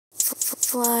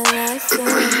Fly like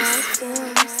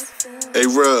films. Hey,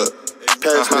 Rub,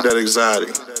 pass me that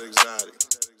exotic.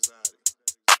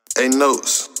 Hey,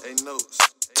 Notes,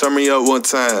 turn me up one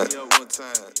time.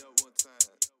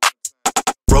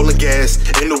 Rolling gas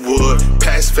in the wood,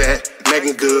 pass fat,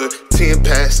 Meagan good, 10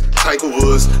 pass, Tiger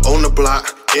Woods, on the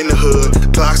block, in the hood,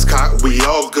 Glocks cock, we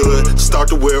all good,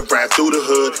 start the whip, ride through the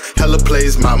hood, hella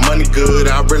plays, my money good,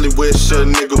 I really wish a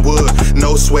nigga would,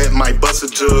 no sweat, might bust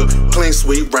a jug, clean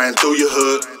sweep, riding through your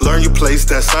hood, learn your place,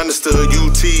 that's understood,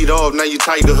 you teed off, now you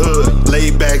tight the hood,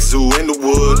 laid back zoo in the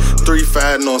wood,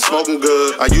 3-5 on smoking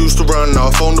good, I used to run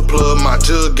off on the plug, my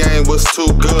jug game was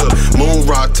too good, moon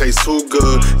rock tastes too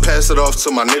good, pass it off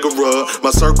to my nigga rub,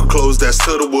 my circle closed, that's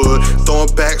to the wood,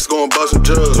 throwing backs, going bustin'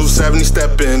 jugs, 270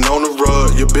 stepping on the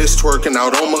rug, your bitch twerking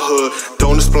out on my hood,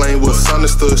 don't explain what's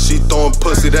understood, she throwing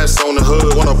pussy that's on the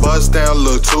hood, wanna bust down,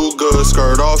 look too good,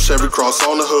 skirt off, Chevy cross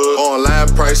on the hood, online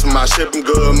price, my shipping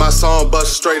good, my song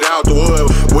bustin' straight out the wood,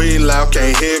 weed loud,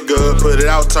 can't hear good, put it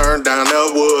out, turn down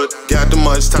Elwood, got too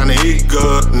much time to eat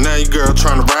good, now your girl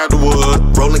tryna ride the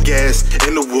wood, rolling gas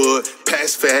in the wood,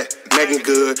 pass fat, Meagan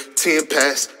good, 10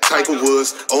 pass, Tiger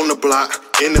Woods, on the block,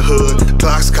 in the hood,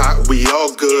 Glocks cock, we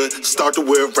all good, start the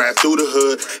whip, ride through the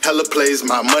hood, hella plays,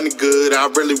 my money good, I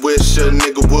really wish a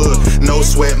nigga would, no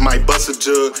sweat, might bust a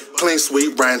jug, clean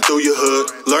sweep, riding through your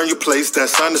hood, learn your place,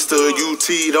 that's understood, you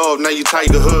teed off, now you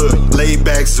tight the hood, laid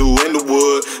back zoo in the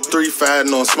wood,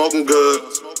 3-5 on smoking good.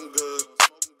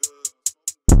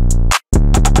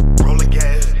 Rolling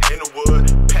gas in the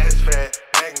wood, pass fat,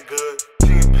 Meagan good,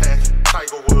 10 pass,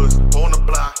 Tiger Woods, on the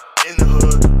block, in the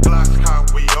hood, Glocks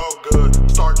cock, we all good,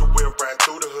 start the whip, ride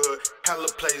through the hood, hella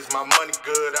plays, my money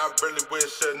good, I really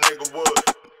wish a nigga